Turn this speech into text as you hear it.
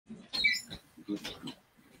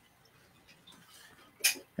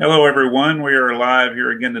Hello, everyone. We are live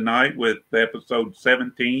here again tonight with episode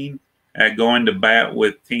 17 at Going to Bat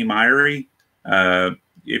with Team Irie.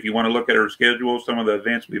 If you want to look at our schedule, some of the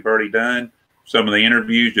events we've already done, some of the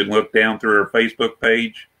interviews, you can look down through our Facebook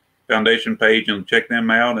page, Foundation page, and check them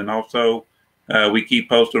out. And also, we keep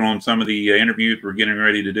posting on some of the interviews we're getting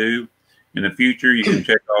ready to do in the future. You can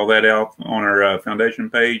check all that out on our Foundation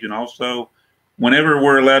page. And also, whenever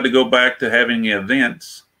we're allowed to go back to having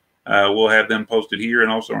events, we'll have them posted here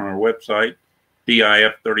and also on our website,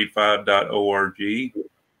 dif35.org.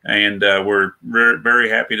 And we're very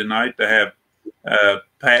happy tonight to have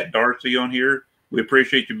Pat Darcy on here. We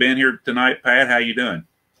appreciate you being here tonight, Pat. How you doing?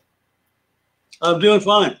 I'm doing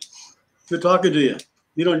fine. Good talking to you.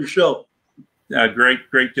 Being on your show.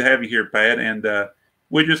 Great to have you here, Pat. And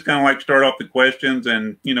we just kind of like start off the questions,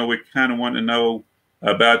 and we kind of want to know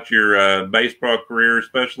about your baseball career,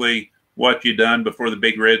 especially what you done before the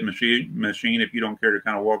Big Red Machine. If you don't care to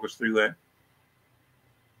kind of walk us through that.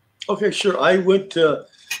 Okay, sure. I went to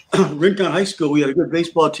Rincon High School. We had a good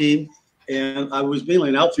baseball team, and I was mainly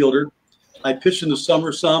an outfielder. I pitched in the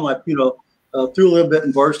summer some. I threw a little bit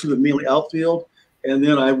in varsity, but mainly outfield. And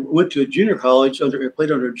then I went to a junior college. I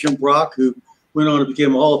played under Jim Brock, who went on to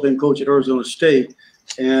become a Hall of Fame coach at Arizona State.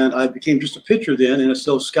 And I became just a pitcher then. And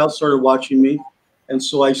so scouts started watching me. And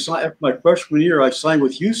so I signed, after my freshman year, I signed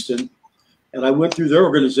with Houston. And I went through their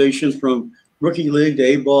organization from rookie league to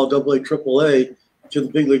A-ball, AA, AAA to the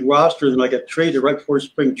big league roster. Then I got traded right before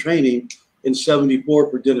spring training in '74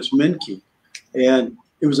 for Dennis Menke. And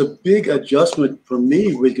it was a big adjustment for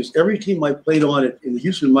me because every team I played on in the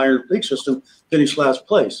Houston minor league system finished last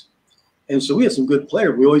place. And so we had some good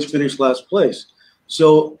players. We always finished last place.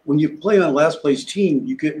 So when you play on a last place team,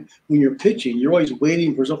 when you're pitching, you're always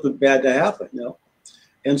waiting for something bad to happen,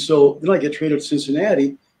 And so then I get traded to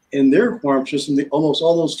Cincinnati. In their farm system, almost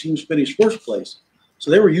all those teams finished first place.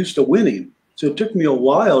 So they were used to winning. So it took me a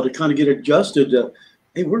while to kind of get adjusted to,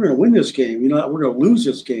 hey, we're going to win this game. We're going to lose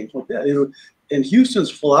this game. Like that. And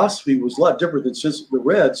Houston's philosophy was a lot different than the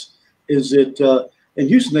Reds. Is that in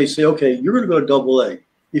Houston they say, okay, you're going to go to AA.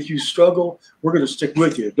 If you struggle, we're going to stick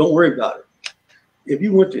with you. Don't worry about it. If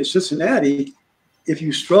you went to Cincinnati, if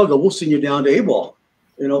you struggle, we'll send you down to A-ball.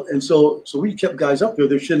 And so we kept guys up there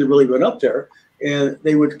that shouldn't have really been up there, and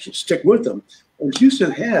they would stick with them. And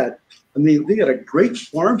Houston they had a great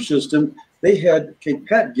farm system. They had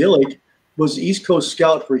Pat Gillick was the East Coast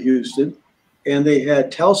scout for Houston. And they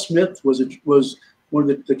had Tal Smith was one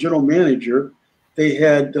of the general manager. They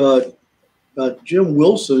had Jim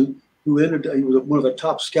Wilson, he was one of the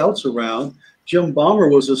top scouts around. Jim Bomber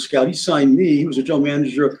was a scout. He signed me. He was a general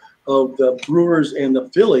manager of the Brewers and the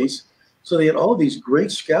Phillies. So they had all these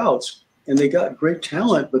great scouts, and they got great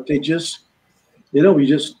talent. But they just,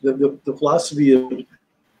 the philosophy of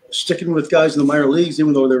sticking with guys in the minor leagues,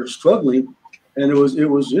 even though they were struggling, and it was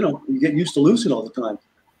you get used to losing all the time.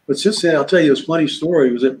 But Cincinnati, I'll tell you this funny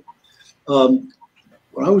story. Was that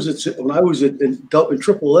when I was in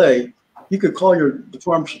AAA, you could call the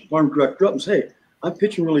farm director up and say, "I'm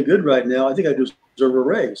pitching really good right now. I think I deserve a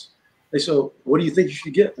raise." They said, "What do you think you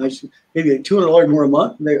should get?" And I said, "Maybe $200 more a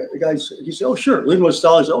month." And the guy said, "Oh, sure." Leaving with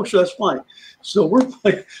dollars. "Oh, sure, that's fine." So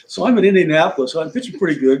So I'm in Indianapolis. So I'm pitching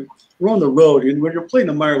pretty good. We're on the road, and when you're playing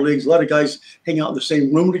the minor leagues, a lot of guys hang out in the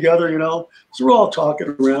same room together, So we're all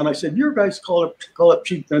talking around. I said, "Your guys call up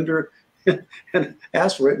Chief Bender and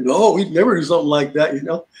ask for it." "No, we'd never do something like that,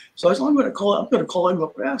 So I said, I'm going to call him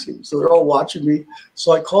up and ask him. So they're all watching me.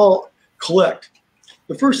 So I call Collect.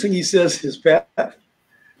 The first thing he says is, "Pat,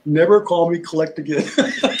 never call me Collect again."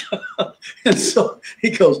 And so he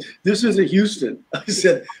goes, "This isn't Houston." I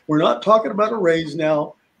said, "We're not talking about a raise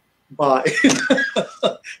now. Bye."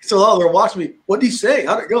 So they're watching me. What did he say?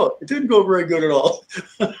 How'd it go? It didn't go very good at all.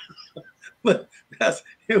 But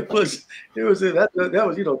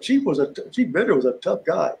Chief Bender was a tough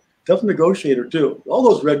guy, tough negotiator too. All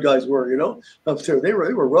those Red guys were, up there. They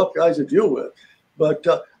were rough guys to deal with. But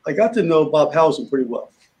I got to know Bob Housen pretty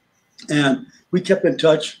well, and we kept in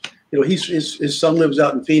touch. His son lives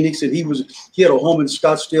out in Phoenix, and he had a home in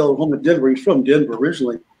Scottsdale, a home in Denver. He's from Denver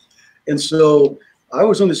originally, and so I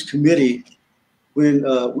was on this committee when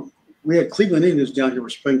we had Cleveland Indians down here for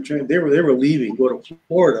spring training. They were leaving, go to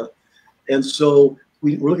Florida, and so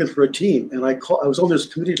we were looking for a team. And I was on this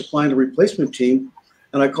committee to find a replacement team,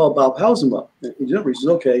 and I called Bob Housen up in Denver. He says,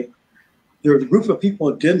 "Okay, there's a group of people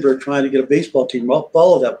in Denver trying to get a baseball team. I'll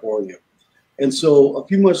follow that for you." And so a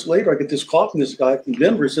few months later, I get this call from this guy from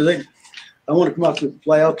Denver. He says, "Hey, I want to come out to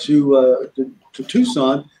fly out to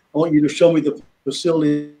Tucson. I want you to show me the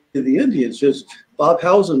facility of the Indians." He says, "Bob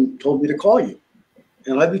Housen told me to call you."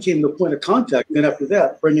 And I became the point of contact. Then after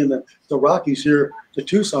that, bringing the Rockies here to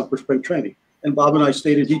Tucson for spring training. And Bob and I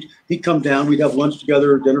stated he'd come down, we'd have lunch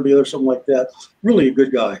together, dinner together, something like that. Really a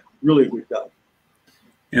good guy, really a good guy.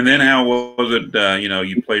 And then how was it,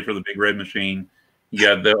 you played for the Big Red Machine. You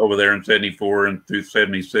got over there in 74 and through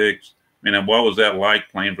 76. I mean, what was that like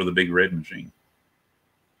playing for the Big Red Machine?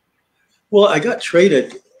 Well, I got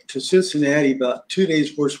traded to Cincinnati about 2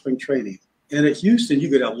 days before spring training. And at Houston, you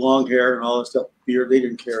could have long hair and all that stuff, beard. They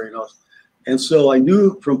didn't care, And so I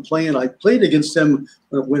knew from playing, I played against them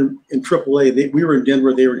when in AAA. We were in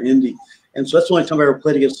Denver, they were in Indy. And so that's the only time I ever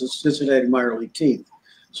played against the Cincinnati minor league team.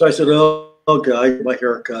 So I said, okay, I get my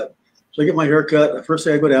hair cut. So I get my hair cut. The first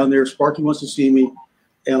day I go down there, Sparky wants to see me.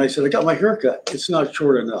 And I said, I got my hair cut. It's not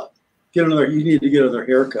short enough. You need to get another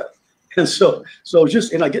haircut. And so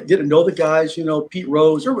I get to know the guys, Pete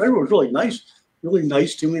Rose, everyone was really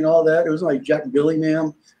nice to me and all that. It was like Jack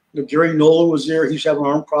Billingham. Gary Nolan was there. He's having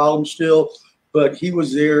arm problems still, but he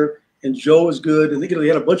was there. And Joe was good. And they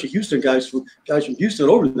had a bunch of Houston guys from Houston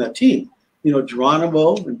over in that team.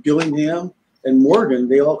 Geronimo and Billingham and Morgan,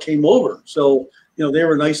 they all came over. So, they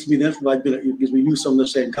were nice to me then because we knew some of the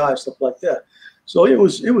same guys, stuff like that. So it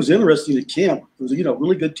was interesting at camp. It was a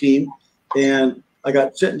really good team. And I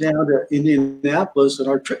got sent down to Indianapolis, and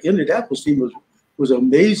our Indianapolis team was an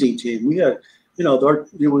amazing team. We had, we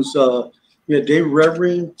had Dave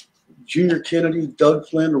Revering, Junior Kennedy, Doug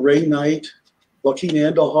Flynn, Ray Knight, Joaquin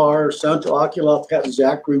Andahar, Santo Aquila, Pat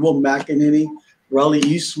Zachary, Will McEnany, Raleigh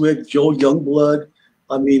Eastwick, Joe Youngblood.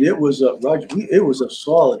 I mean, it was a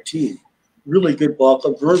solid team. Really good ball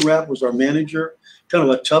club. Vern Rapp was our manager, kind of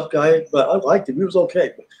a tough guy, but I liked him. He was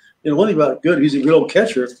okay. But, one thing about it, good, he's a good old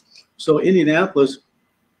catcher. So Indianapolis,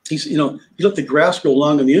 he let the grass grow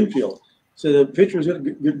long in the infield. So the pitchers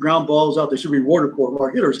get ground balls out. They should be rewarded for it. Our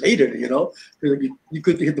hitters hated it, You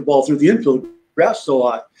couldn't hit the ball through the infield. Grass so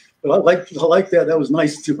high. But I like that. That was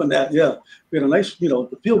nice doing that. Yeah, we had a nice,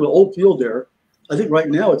 the field, the old field there. I think right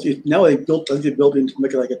now they built into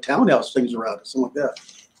make it like a townhouse things around it, something like that,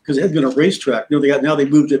 because it had been a racetrack. Now they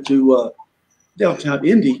moved it to downtown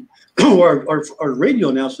Indy. our radio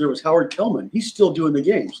announcer there was Howard Kellman. He's still doing the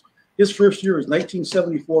games. His first year was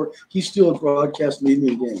 1974. He's still broadcasting the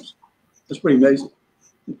Indian games. That's pretty amazing.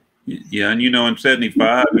 Yeah, and in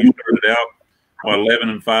 75, you started out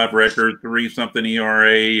 11-5 record, 3-something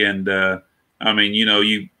ERA, and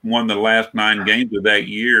you won the last 9 games of that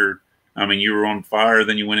year. I mean, you were on fire.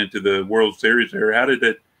 Then you went into the World Series there. How did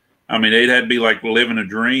it? I mean, it had to be like living a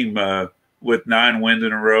dream with 9 wins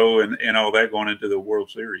in a row and all that going into the World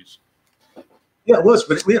Series. Yeah, it was,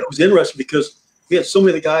 but it was interesting because we had so many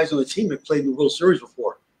of the guys on the team that played in the World Series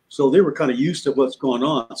before. So they were kind of used to what's going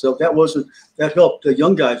on. So that helped the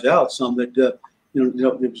young guys out some that,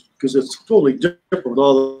 because it's totally different with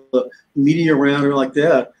all the media around and like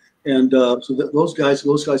that. And so those guys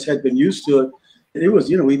had been used to it. And it was,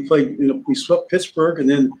 we played, we swept Pittsburgh, and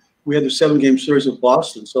then we had the 7-game series with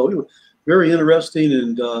Boston. So it was very interesting.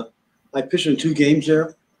 And I pitched in 2 games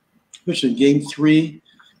there. Pitched in game 3.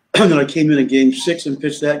 And then I came in game 6 and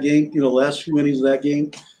pitched that game, the last few innings of that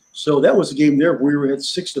game. So that was a game there where we were at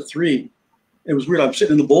 6-3. It was weird. I'm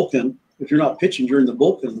sitting in the bullpen. If you're not pitching, you're in the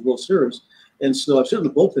bullpen in the World Series. And so I'm sitting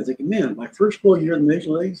in the bullpen thinking, man, my first full year in the major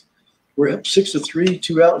leagues, we're up 6-3,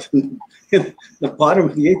 2 out in the bottom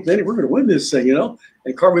of the 8th inning. We're going to win this thing,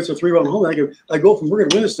 And Carr hits a 3-run home. And I go from we're going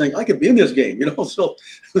to win this thing. I could be in this game, So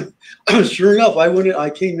sure enough, I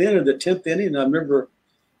came in the 10th inning, and I remember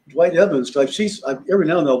Dwight Evans. Every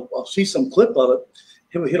now and then I'll see some clip of it.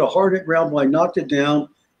 He would hit a hard hit ground ball. I knocked it down.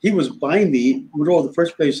 He was by me. We were over the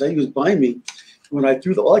first base. He was by me. When I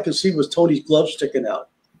threw all I could see was Tony's glove sticking out.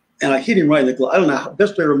 And I hit him right in the glove. I don't know.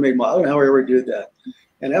 Best player ever made I don't know how I ever did that.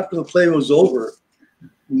 And after the play was over,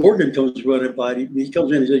 Morgan comes running by. He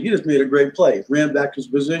comes in. He said, "You just made a great play." Ran back to his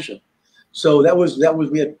position. So that was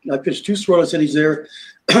I pitched 2 scoreless innings there,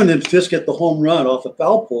 and then Fisk hit the home run off the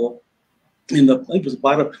foul pole. I think it was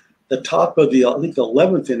the top of the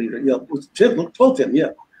 11th inning. Yeah, it was 12th inning. Yeah,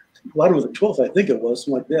 bottom of the 12th. I think it was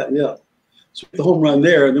something like that. Yeah. So the home run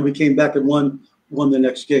there, and then we came back and won the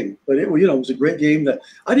next game. But it was a great game. That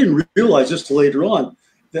I didn't realize this till later on,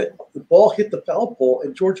 that the ball hit the foul pole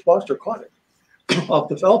and George Foster caught it off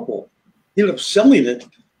the foul pole. He ended up selling it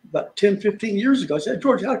about 10, 15 years ago. I said,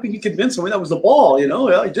 "George, how can you convince me that was the ball?" Yeah,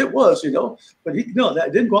 it was, But that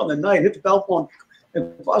didn't go out in the night. Hit the foul pole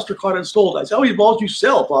and Foster caught it and stole it. I said, "How many balls do you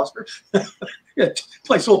sell, Foster?" Yeah,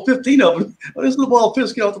 I sold 15 of them. This is the ball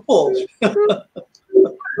Fisk off the pole.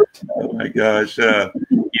 Oh my gosh. That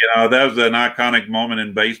was an iconic moment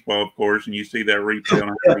in baseball, of course, and you see that replay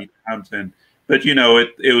on 3 times. But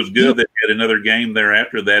it was good that you had another game there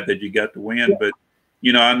after that you got to win. But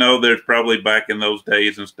I know there's probably back in those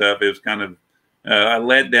days and stuff, it was kind of a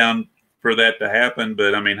letdown for that to happen.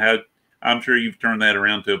 But I mean, I'm sure you've turned that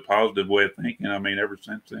around to a positive way of thinking. I mean, ever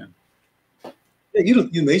since then. Yeah,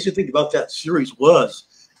 the amazing thing about that series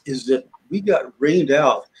is that we got rained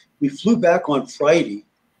out. We flew back on Friday,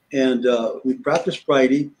 and we practiced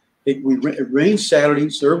Friday. It rained Saturday,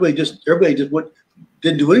 so everybody just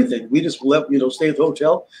didn't do anything. We just left, stay at the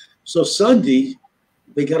hotel. So Sunday,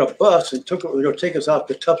 they got a bus and take us out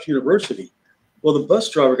to Tufts University. Well, the bus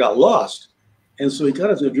driver got lost, and so he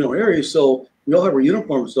got us to the general area. So we all have our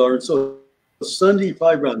uniforms on. And so Sunday,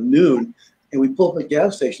 probably around noon, and we pull up at a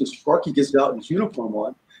gas station. Sparky gets out in his uniform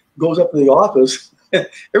on, goes up to the office.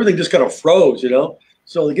 Everything just kind of froze,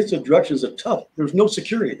 So he gets the directions at Tufts. There's no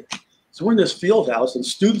security there. So we're in this field house, and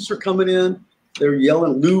students are coming in. They're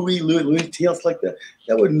yelling, Louis, stuff like that.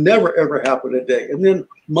 That would never, ever happen today. And then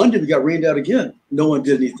Monday, we got rained out again. No one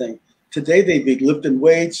did anything. Today, they'd be lifting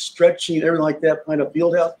weights, stretching, everything like that, kind of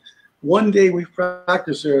field house. One day, we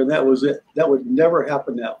practiced there, and that was it. That would never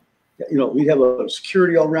happen now. We'd have a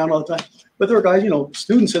security all around all the time. But there are guys,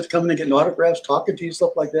 students that's coming and getting autographs, talking to you,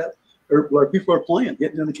 stuff like that. Or people are playing,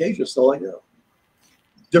 getting in the cages, stuff like that.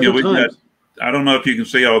 Different times. I don't know if you can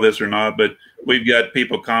see all this or not, but we've got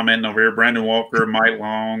people commenting over here. Brandon Walker, Mike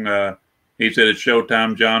Long. He said it's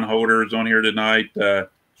showtime. John Holder is on here tonight.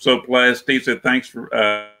 So blessed. He said thanks for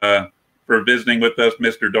visiting with us,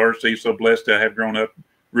 Mr. Darcy. So blessed to have grown up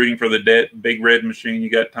rooting for the Big Red Machine. You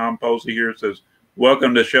got Tom Posey here. It says,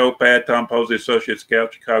 welcome to show, Pat. Tom Posey, Associate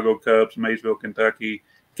Scout, Chicago Cubs, Maysville, Kentucky.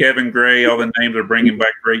 Kevin Gray, all the names are bringing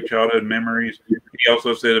back great childhood memories. He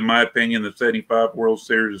also said, in my opinion, the 75 World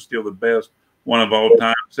Series is still the best one of all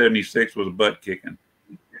time. 76 was butt kicking.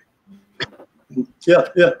 Yeah.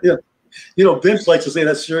 Vince likes to say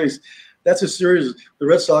that's a series the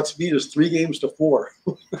Red Sox beat us 3-4.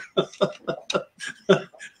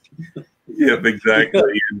 Yeah,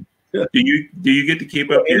 exactly. And do you get to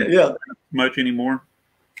keep up here much anymore?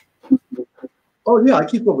 Oh yeah, I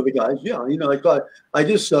keep up with the guys. Yeah, I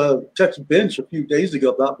just texted Bench a few days ago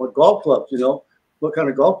about my golf clubs. What kind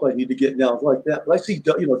of golf I need to get now, like that. But I see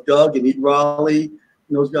Doug and Ed Raleigh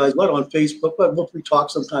and those guys a lot on Facebook, but we talk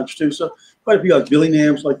sometimes too. So quite a few guys, Billy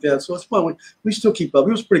Nams like that. So it's fun. We still keep up.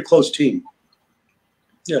 It was a pretty close team.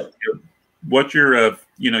 Yeah. What's your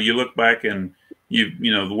you look back and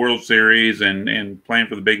the World Series and playing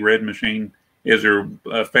for the Big Red Machine. Is there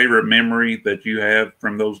a favorite memory that you have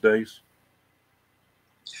from those days?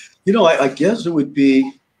 I guess it would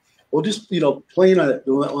be, just playing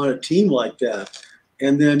on a team like that,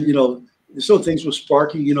 and then some things with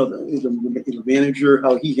Sparky, the manager,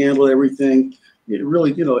 how he handled everything. It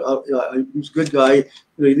really, he was a good guy.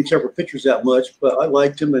 He didn't care for pictures that much, but I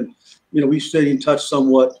liked him, and we stayed in touch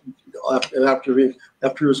somewhat after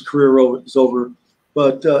his career was over.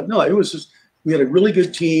 But no, it was just we had a really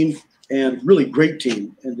good team and really great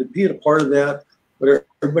team, and to be a part of that, but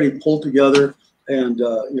everybody pulled together. And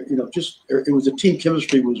it was a team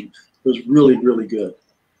chemistry was really, really good.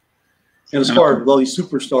 And as far as all these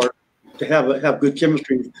superstars, to have good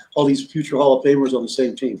chemistry with all these future Hall of Famers on the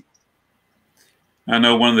same team. I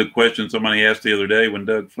know one of the questions somebody asked the other day when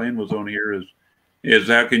Doug Flynn was on here is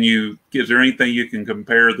how can you? Is there anything you can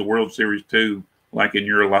compare the World Series to, like in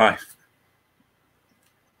your life?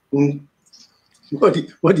 What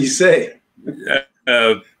do you say?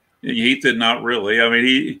 He said not really. I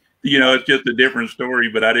mean, it's just a different story,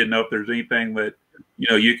 but I didn't know if there's anything that,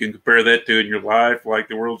 you can compare that to in your life, like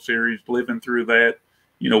the World Series, living through that.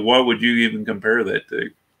 What would you even compare that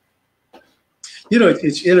to?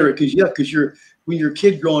 It's interesting because when you're a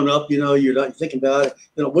kid growing up, you're not thinking about it.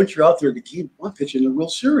 Once you're out there in the game, I'm pitching the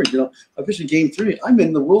World Series. I'm pitching Game 3. I'm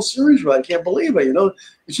in the World Series, right? I can't believe it.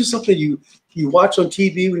 It's just something you watch on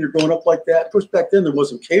TV when you're growing up like that. Of course, back then there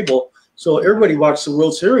wasn't cable, so everybody watched the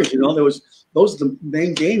World Series. Those are the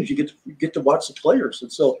main games you get to watch the players,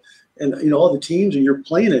 and so all the teams, and you're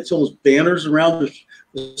playing it. So those banners around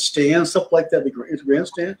the stand, stuff like that, the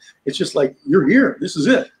grandstand. It's just like you're here. This is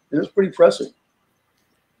it, and it's pretty impressive.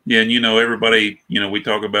 Yeah, and everybody, we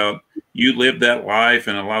talk about you lived that life,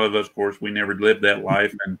 and a lot of us, of course, we never lived that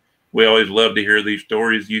life, and we always love to hear these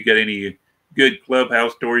stories. You got any good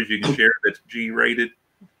clubhouse stories you can share that's G-rated?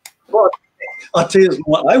 Well, I'll tell you,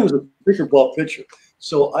 I was a bigger ball pitcher.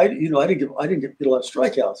 So I didn't get a lot of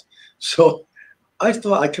strikeouts. So I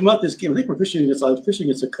thought I'd come out this game. I think I was fishing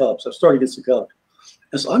against the Cubs. I started against the Cubs.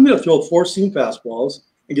 And so I'm going to throw 4-seam fastballs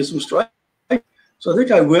and get some strikes. So I think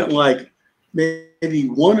I went like maybe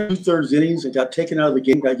 1 2/3 innings and got taken out of the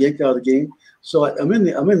game, got yanked out of the game. So I'm in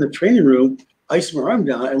the training room, icing my arm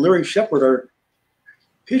down, and Larry Shepard, our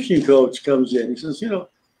pitching coach, comes in. He says,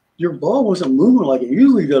 your ball wasn't moving like it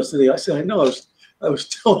usually does today. I said, I know. I was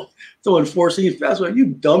throwing 4 seams fast. Like, you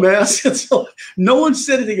dumbass. And so no one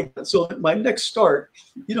said anything about it. So my next start,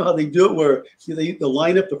 you know how they do it where they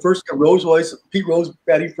line up the first Rose Pete Rose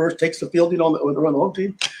batting first, takes the field, you know, on the home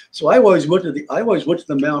team. So I always went to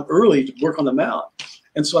the mound early to work on the mound.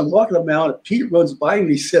 And so I'm walking the mound, and Pete runs by me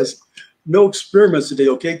and he says, "No experiments today,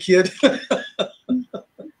 okay, kid?"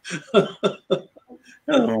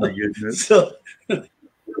 Oh my goodness. So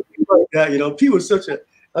like that, you know, Pete was such a.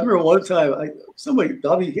 I remember one time,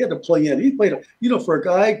 Bobby, he had to play in. He played, you know, for a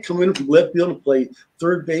guy coming in from left field to play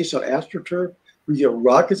third base on AstroTurf, where you get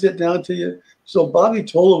rockets hit down to you. So Bobby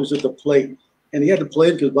Tola was at the plate, and he had to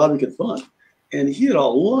play because Bobby could bunt. And he had a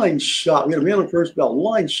line shot. We had a man on first base,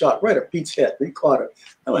 line shot right at Pete's head. They caught it.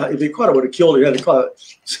 I don't know, if they caught it, would have killed it. He had to caught it.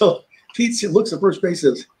 So Pete looks at first base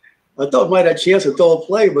and says, "I thought we might have a chance to throw a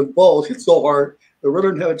play, but the ball hit so hard, the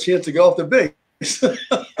runner didn't have a chance to go off the base."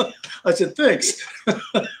 I said, "Thanks."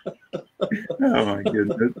 Oh my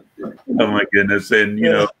goodness. Oh my goodness. And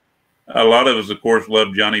you know, a lot of us of course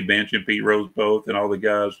love Johnny Bench and Pete Rose both, and all the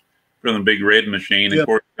guys from the Big Red Machine. Of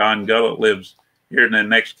course, Don Gullett lives here in the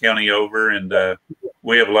next county over, and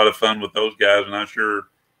we have a lot of fun with those guys, and I'm sure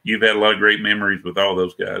you've had a lot of great memories with all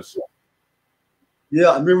those guys. Yeah,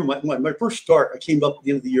 I remember my first start. I came up at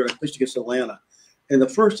the end of the year. I pitched against Atlanta, and the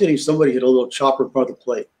first inning, somebody hit a little chopper in front of the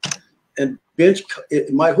plate. And Bench,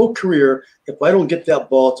 in my whole career, if I don't get that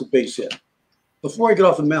ball, it's a base hit. Before I get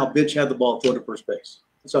off the mound, Bench had the ball thrown to first base.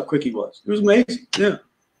 That's how quick he was. It was amazing.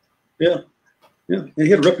 Yeah. And he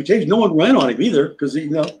had a reputation. No one ran on him either because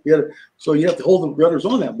so you have to hold the runners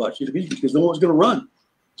on that much because no one was going to run.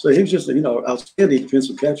 So he was just outstanding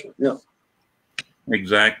defensive catcher. Yeah.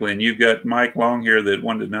 Exactly. And you've got Mike Long here that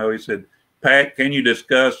wanted to know. He said, "Pat, can you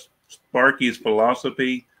discuss Sparky's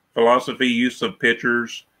philosophy, use of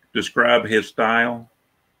pitchers, describe his style?"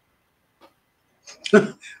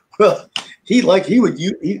 Well, he would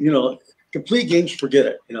complete games, forget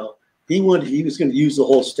it. You know, he was going to use the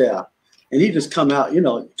whole staff, and he'd just come out,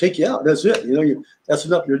 take you out. That's it. That's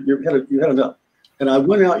enough. You had enough. And I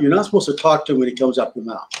went out. You're not supposed to talk to him when he comes out the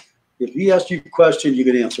mouth. If he asks you a question, you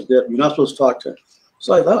can answer that. You're not supposed to talk to him.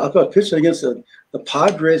 So I thought pitching against the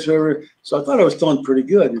Padres, whatever. So I thought I was throwing pretty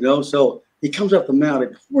good, So he comes up the mound,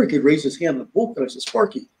 and before he could raise his hand in the bullpen, I said,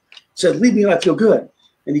 "Sparky," said, "Leave me, and I feel good."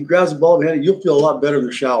 And he grabs the ball in the hand, "You'll feel a lot better in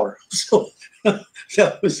the shower." So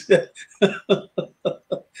that was it.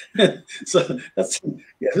 So that's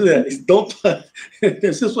don't.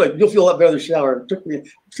 It's just like, "You'll feel a lot better in the shower." Took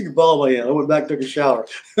a ball in my hand. I went back, took a shower.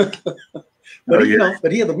 But we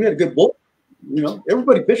had a good bull.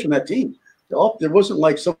 Everybody pitched on that team. There wasn't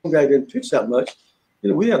like some guy didn't pitch that much.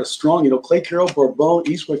 We had a strong, Clay Carroll, Bourbon,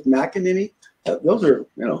 Eastwick, McEnany. Those are,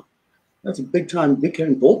 that's a big time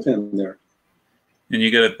bullpen there. And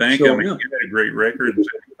you got to think, you had a great record in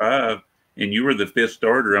 75, and you were the 5th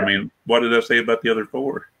starter. I mean, what did I say about the other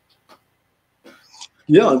 4?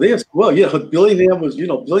 Yeah, Billingham was,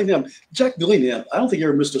 Jack Billingham, I don't think he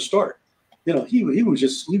ever missed a start. He was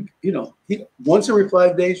just, he once every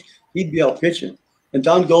 5 days, he'd be out pitching. And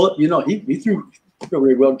Don Gullett, he threw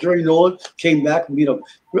very well. Gary Nolan came back.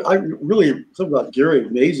 I really something about Gary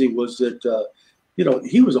amazing was that,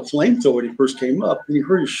 he was a flamethrower when he first came up, and he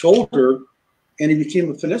hurt his shoulder, and he became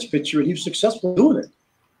a finesse pitcher, and he was successful doing it.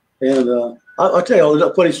 And I'll tell you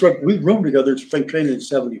a funny story. We roomed together in spring training in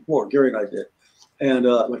 '74. Gary and I did, and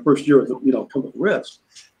my first year with coming with the Reds.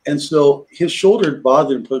 And so his shoulder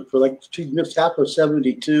bothered him for like 2 minutes, half of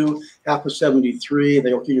 72, half of 73. And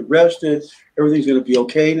they okay, you rested, everything's going to be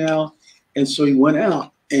okay now. And so he went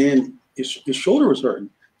out, and his shoulder was hurting.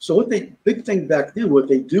 So big thing back then, what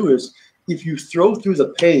they do is if you throw through the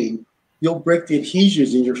pain, you'll break the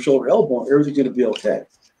adhesions in your shoulder elbow, and everything's going to be okay.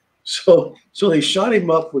 So they shot him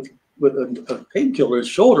up with a painkiller in his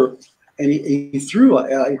shoulder, and he threw.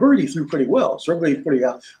 I heard he threw pretty well, so everybody's pretty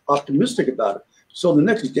optimistic about it. So the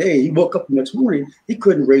next day, he woke up the next morning, he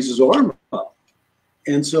couldn't raise his arm up.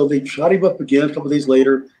 And so they shot him up again a couple of days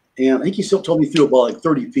later, and I think he still told me he threw a ball like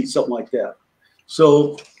 30 feet, something like that.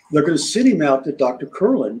 So they're going to send him out to Dr.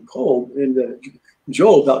 Curlin, Cole, and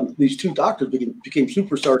Joe. These 2 doctors became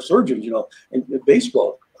superstar surgeons, in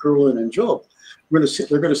baseball, Curlin and Joe. They're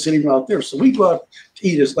going to send him out there. So we go out to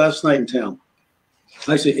eat this last night in town.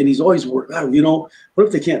 I said, and he's always worried, what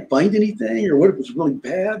if they can't find anything, or what if it's really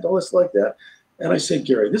bad, all this like that. And I said,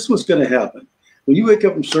 "Gary, this is what's going to happen. When you wake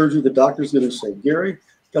up from surgery, the doctor's going to say, 'Gary,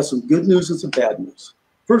 got some good news and some bad news.'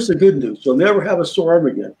 First, the good news, you'll never have a sore arm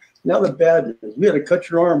again. Now the bad news, we had to cut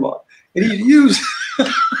your arm off." And he'd use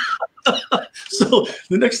So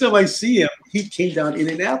the next time I see him, he came down to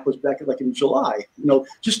Indianapolis back in July.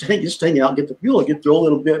 Just hang out, get the fuel, throw a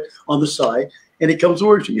little bit on the side, and he comes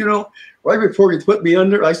over. Right before he put me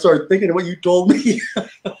under, I started thinking of what you told me.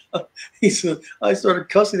 He said, I started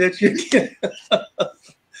cussing at you again.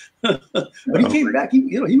 But he came back.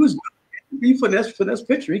 He finesse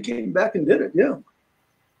pitcher. He came back and did it. Yeah.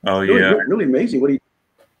 Oh really, yeah. Really amazing what he.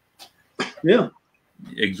 Yeah.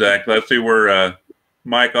 Exactly. I see where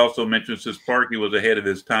Mike also mentions that Sparky was ahead of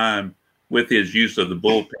his time with his use of the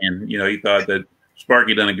bullpen. He thought that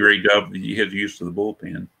Sparky done a great job with his use of the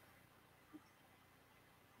bullpen.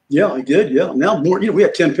 Yeah, I did. Yeah. Now more. We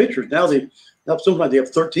have 10 pitchers. Now sometimes they have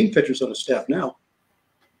 13 pitchers on the staff now.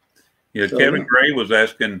 Yeah. So, Kevin Gray was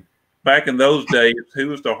asking, back in those days, who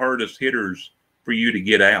was the hardest hitters for you to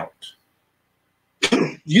get out?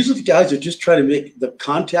 Usually the guys that just try to make the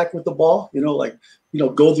contact with the ball,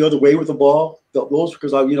 go the other way with the ball. Those,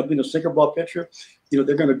 because being a sinker ball pitcher, they're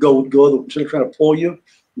going to go instead of trying to pull you,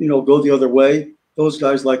 go the other way. Those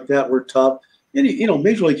guys like that were tough. And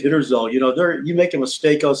major league hitters though, you make a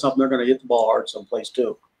mistake on something, they're going to hit the ball hard someplace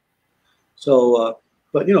too. So,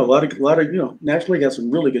 but a lot of National League has some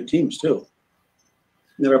really good teams too.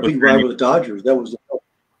 Our big rival with the Dodgers. That was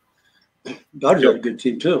the Dodgers had a good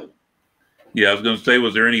team too. Yeah, I was going to say,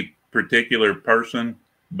 was there any particular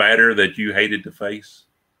batter that you hated to face?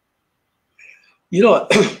 Al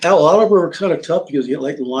Oliver were kind of tough because you get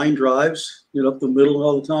like line drives, up the middle and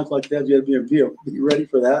all the times like that. You had to be ready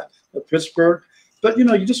for that. Pittsburgh, but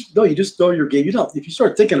you just throw your game. If you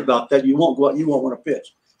start thinking about that, you won't go out. You won't want to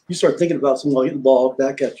pitch. You start thinking about someone hitting the ball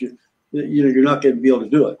back at you. You're not going to be able to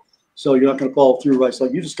do it. So you're not going to follow through right. So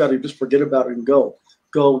you just got to just forget about it and go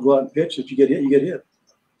out and pitch. If you get hit, you get hit.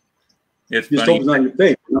 It's just funny. Hope it's not in your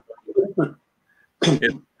face.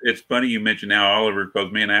 It's funny you mentioned Al Oliver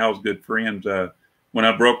because me and Al's good friends. When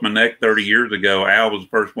I broke my neck 30 years ago, Al was the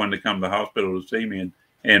first one to come to the hospital to see me,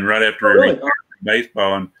 and right after he retired from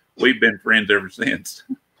baseball, and we've been friends ever since.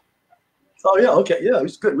 Oh yeah, okay, yeah,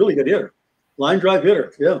 he's good, really good hitter, line drive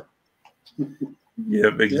hitter, yeah.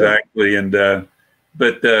 Yep, exactly, yeah. And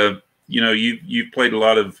but you've played a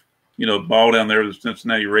lot of ball down there with the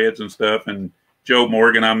Cincinnati Reds and stuff, and Joe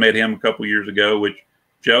Morgan, I met him a couple years ago, which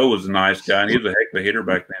Joe was a nice guy, and he was a heck of a hitter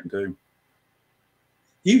back then too.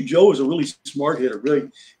 Joe was a really smart hitter. Really,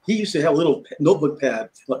 he used to have a little notebook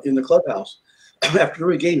pad in the clubhouse. After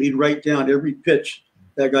every game, he'd write down every pitch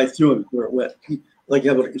that guy threw him where it went.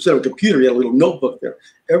 Instead of a computer, he had a little notebook there.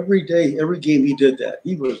 Every day, every game, he did that.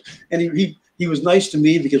 He was nice to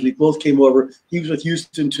me because we both came over. He was with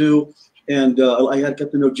Houston too, and I had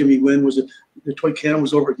got to know Jimmy Wynn. The Toy Cannon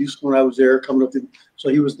was over at Houston when I was there coming up. So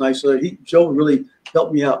he was nice. Joe really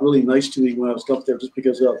helped me out. Really nice to me when I was up there, just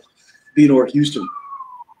because of being over at Houston.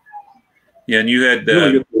 Yeah, and you had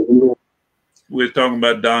we were talking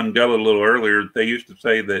about Don Gullett a little earlier. They used to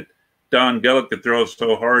say that Don Gullett could throw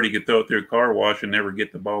so hard he could throw it through a car wash and never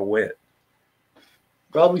get the ball wet.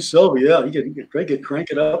 Probably so, yeah. He could crank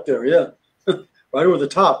it up there, yeah. Right over the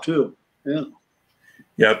top too. Yeah.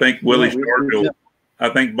 Yeah, I think Willie Stargell. I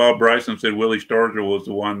think Bob Bryson said Willie Stargell was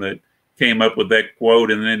the one that came up with that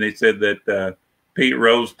quote, and then they said that Pete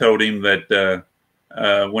Rose told him that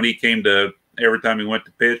when he came to every time he went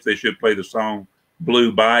to pitch, they should play the song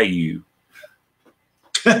 "Blue Bayou."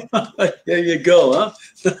 There you go, huh?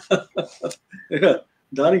 Yeah,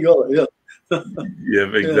 Donnie Gullett, yeah.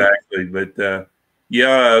 Yeah, exactly. But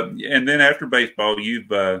yeah, and then after baseball, you've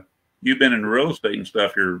been in real estate and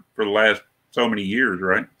stuff here for the last so many years,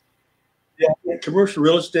 right? Yeah, commercial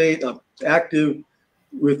real estate. I'm active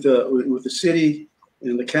with the city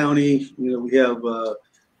and the county. We have.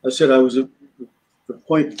 I said I was the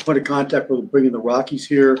point of contact for bringing the Rockies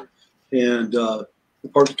here, and the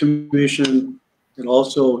Parks Commission, and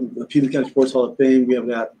also the Peterson County Sports Hall of Fame. We have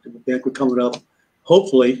that banquet coming up.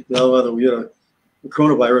 Hopefully, whether we the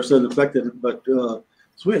coronavirus doesn't affect it, but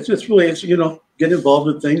so it's really getting involved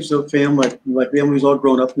in things. So my family's all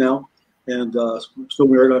grown up now, and still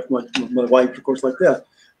married off my wife, of course, like that.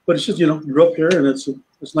 But it's just grew up here, and it's a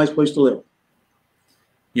nice place to live.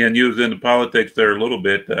 Yeah, and you was into politics there a little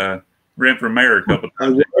bit. Ran for mayor a couple of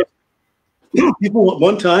times. People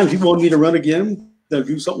wanted me to run again, to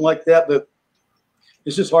do something like that, but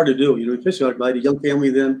it's just hard to do. Especially like I had a young family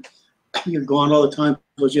then. You're gone all the time,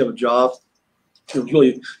 plus you have a job.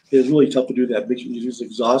 It was really tough to do that. You're just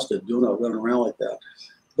exhausted doing it, running around like that.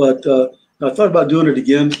 But I thought about doing it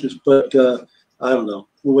again, but I don't know.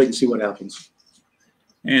 We'll wait and see what happens.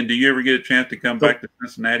 And do you ever get a chance to come back to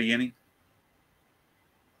Cincinnati any?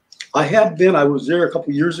 I have been. I was there a couple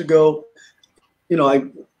of years ago. I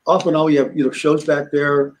off and on we have shows back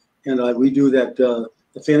there, and we do that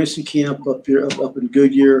the fantasy camp up here, up in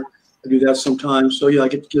Goodyear. I do that sometimes. So yeah,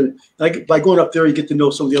 by going up there, you get to know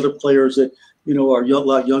some of the other players that are a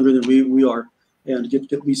lot younger than we are, and get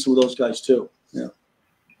to meet some of those guys too. Yeah.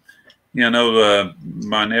 Yeah, I know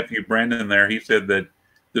my nephew Brandon there. He said that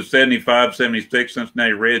the 75-76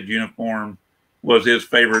 Cincinnati Reds uniform was his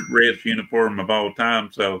favorite Reds uniform of all time.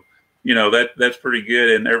 So, that's pretty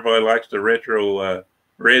good, and everybody likes the retro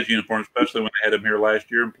Reds uniform, especially when they had them here last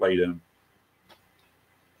year and played them.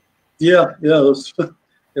 Yeah, those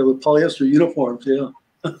with polyester uniforms. Yeah,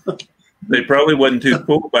 they probably wasn't too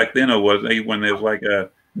cool back then, or was they? When it was like a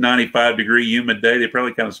 95-degree humid day, they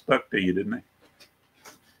probably kind of stuck to you, didn't they?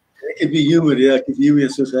 It could be humid. Yeah, it could be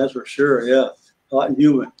humid. That's for sure. Yeah, hot and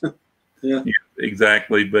humid. Yeah,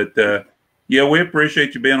 exactly. But yeah, we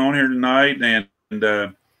appreciate you being on here tonight, and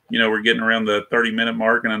we're getting around the 30-minute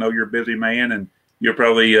mark, and I know you're a busy man, and you'll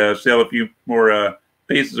probably sell a few more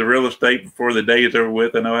pieces of real estate before the day is over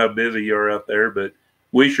with. I know how busy you are out there, but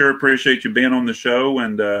we sure appreciate you being on the show,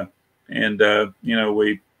 and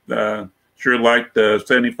we sure like the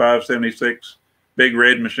 75-76 Big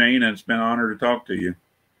Red Machine, and it's been an honor to talk to you.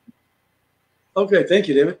 Okay, thank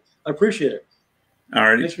you, David. I appreciate it. All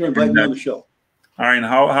right. Thanks for inviting me on the show. All right, and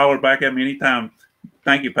holler back at me anytime.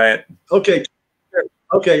 Thank you, Pat. Okay.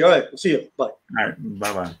 Okay, all right. We'll see you. Bye. All right,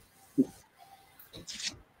 bye-bye.